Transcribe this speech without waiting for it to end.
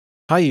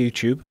Hi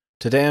YouTube.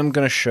 Today I'm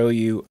going to show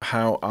you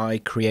how I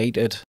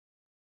created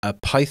a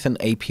Python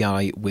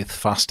API with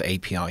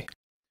FastAPI.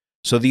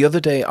 So the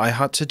other day I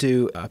had to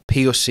do a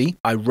POC.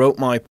 I wrote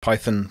my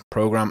Python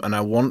program and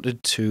I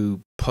wanted to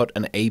put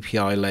an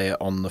API layer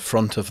on the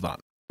front of that.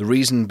 The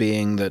reason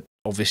being that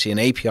obviously an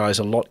API is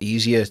a lot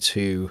easier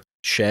to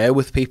share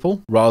with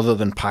people rather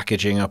than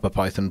packaging up a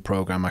Python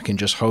program. I can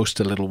just host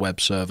a little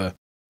web server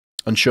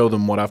and show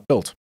them what I've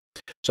built.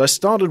 So I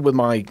started with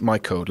my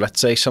code. Let's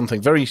say something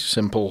very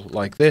simple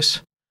like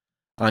this,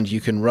 and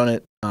you can run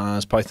it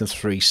as Python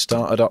 3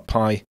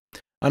 starter.py,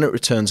 and it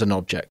returns an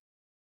object.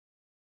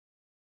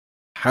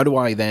 How do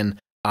I then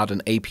add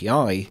an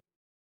API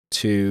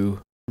to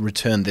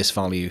return this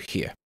value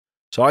here?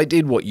 So I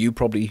did what you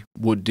probably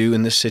would do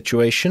in this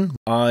situation.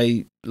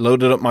 I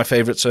loaded up my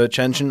favorite search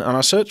engine and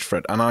I searched for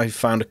it, and I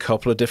found a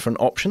couple of different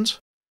options.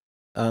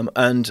 And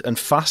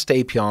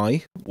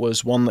FastAPI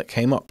was one that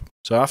came up.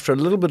 So after a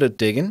little bit of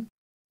digging,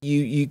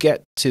 you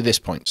get to this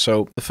point.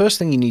 So the first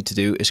thing you need to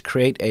do is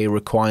create a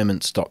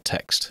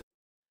requirements.txt.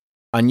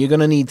 And you're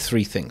going to need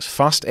three things.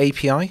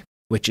 FastAPI,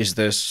 which is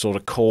the sort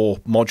of core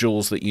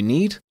modules that you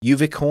need,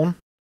 Uvicorn,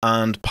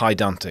 and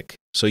Pydantic.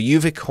 So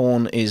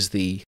Uvicorn is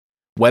the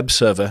web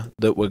server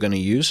that we're going to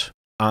use,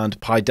 and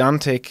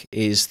Pydantic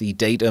is the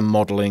data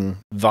modeling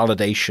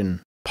validation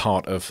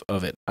part of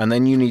it. And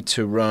then you need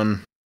to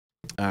run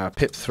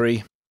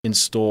pip3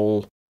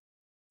 install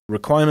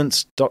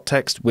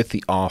requirements.txt with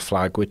the R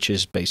flag, which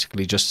is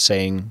basically just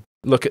saying,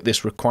 look at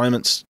this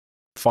requirements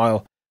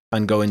file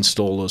and go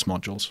install those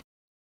modules.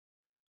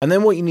 And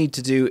then what you need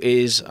to do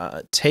is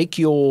take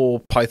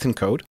your Python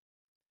code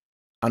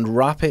and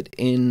wrap it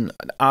in,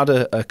 add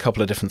a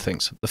couple of different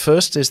things. The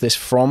first is this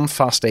from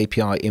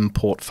FastAPI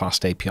import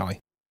FastAPI.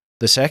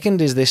 The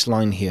second is this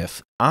line here,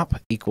 app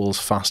equals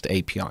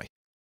FastAPI.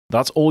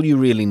 That's all you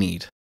really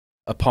need,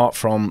 apart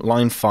from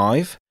line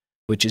 5,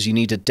 which is you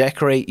need to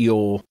decorate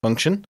your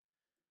function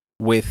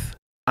with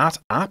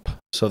 @app,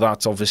 so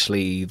that's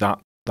obviously that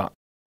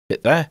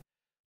bit there,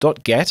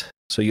 .get,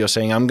 so you're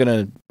saying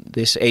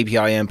this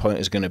API endpoint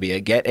is going to be a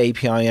get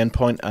API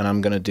endpoint, and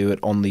I'm going to do it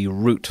on the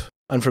root.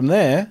 And from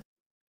there,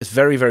 it's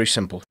very, very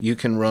simple. You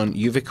can run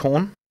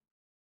uvicorn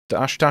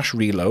 --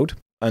 reload,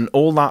 and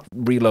all that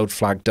reload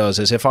flag does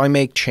is if I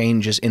make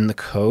changes in the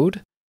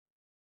code,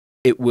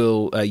 it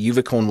will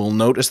Uvicorn will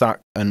notice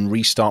that and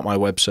restart my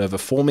web server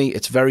for me.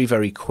 It's very,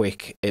 very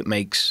quick. It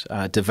makes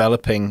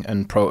developing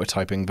and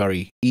prototyping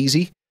very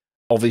easy.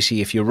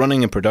 Obviously, if you're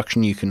running in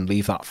production, you can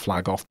leave that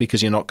flag off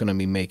because you're not going to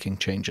be making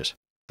changes.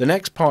 The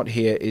next part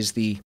here is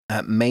the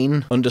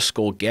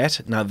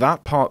main_get. Now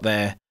that part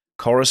there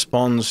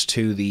corresponds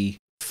to the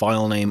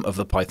file name of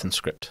the Python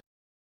script.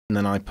 And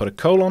then I put a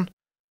colon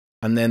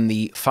and then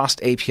the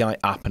FastAPI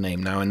app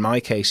name. Now in my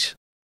case,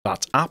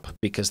 that's app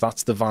because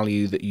that's the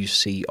value that you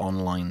see on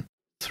line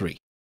 3.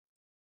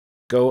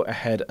 Go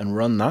ahead and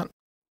run that.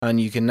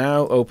 And you can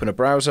now open a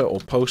browser or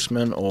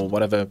Postman or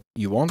whatever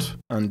you want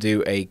and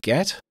do a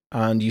get.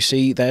 And you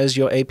see there's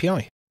your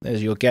API.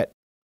 There's your get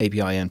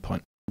API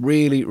endpoint.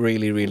 Really,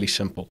 really, really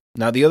simple.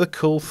 Now the other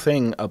cool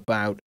thing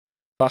about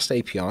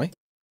FastAPI,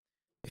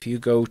 if you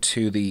go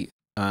to the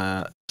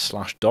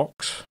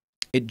 /docs,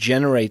 it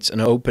generates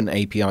an open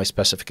API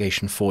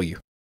specification for you.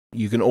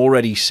 You can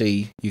already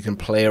see, you can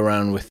play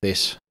around with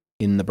this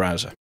in the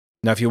browser.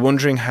 Now, if you're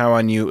wondering how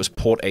I knew it was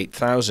port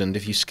 8000,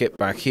 if you skip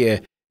back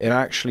here, it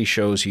actually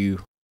shows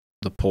you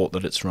the port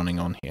that it's running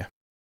on here.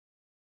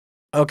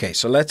 Okay,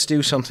 so let's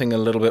do something a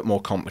little bit more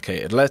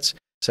complicated. Let's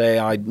say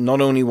I not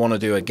only want to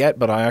do a get,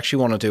 but I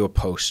actually want to do a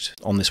post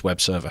on this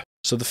web server.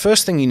 So the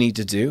first thing you need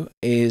to do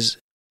is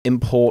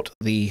import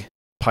the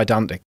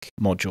Pydantic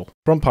module.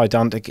 From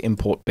Pydantic,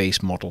 import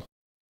base model.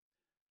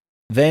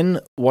 Then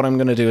what I'm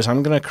going to do is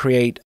I'm going to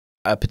create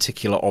a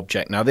particular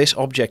object. Now this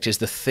object is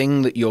the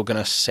thing that you're going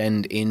to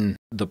send in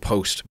the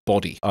post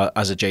body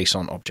as a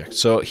JSON object.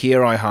 So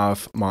here I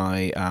have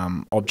my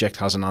object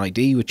has an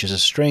ID, which is a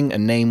string, a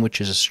name,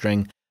 which is a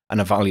string,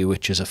 and a value,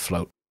 which is a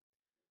float.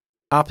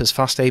 App is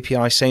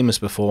FastAPI, same as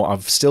before.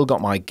 I've still got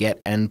my get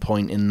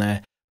endpoint in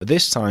there, but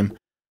this time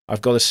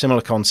I've got a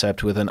similar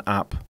concept with an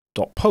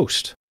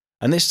app.post.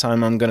 And this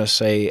time I'm going to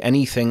say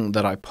anything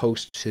that I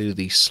post to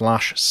the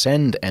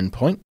 /send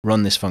endpoint,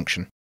 run this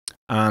function.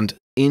 And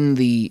in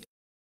the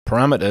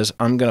parameters,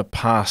 I'm going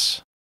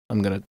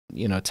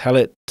to tell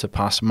it to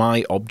pass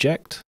my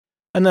object.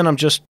 And then I'm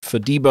just, for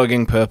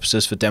debugging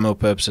purposes, for demo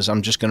purposes,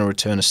 I'm just going to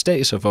return a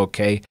status of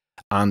OK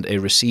and a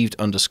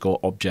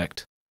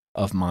received_object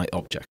of my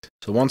object.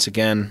 So once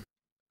again,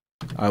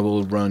 I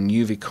will run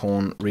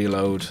uvicorn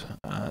reload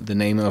the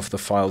name of the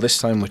file this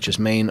time, which is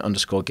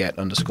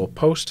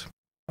main_get_post.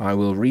 I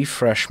will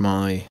refresh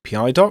my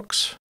API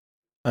docs,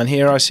 and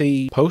here I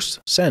see post,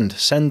 send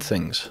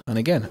things. And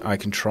again, I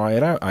can try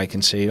it out. I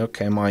can see,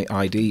 okay, my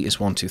ID is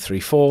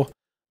 1234,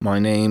 my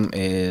name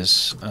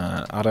is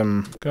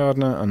Adam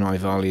Gardner, and my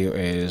value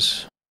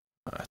is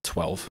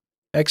 12.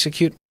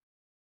 Execute.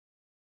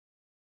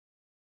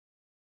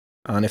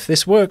 And if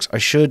this works, I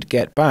should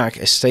get back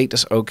a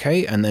status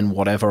OK and then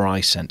whatever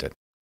I sent it.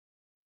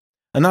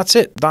 And that's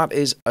it. That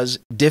is as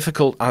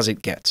difficult as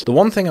it gets. The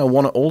one thing I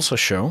want to also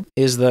show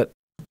is that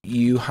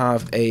you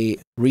have a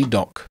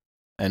redoc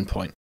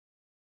endpoint.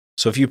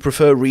 So if you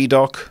prefer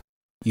redoc,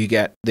 you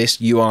get this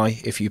UI.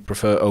 If you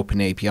prefer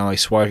OpenAPI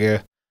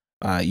Swagger,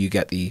 you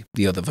get the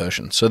other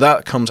version. So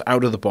that comes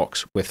out of the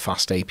box with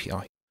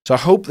FastAPI. So I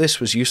hope this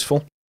was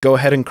useful. Go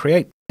ahead and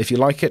create. If you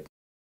like it,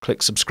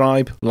 click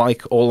subscribe,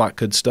 like, all that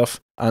good stuff.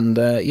 And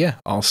yeah,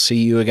 I'll see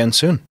you again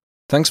soon.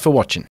 Thanks for watching.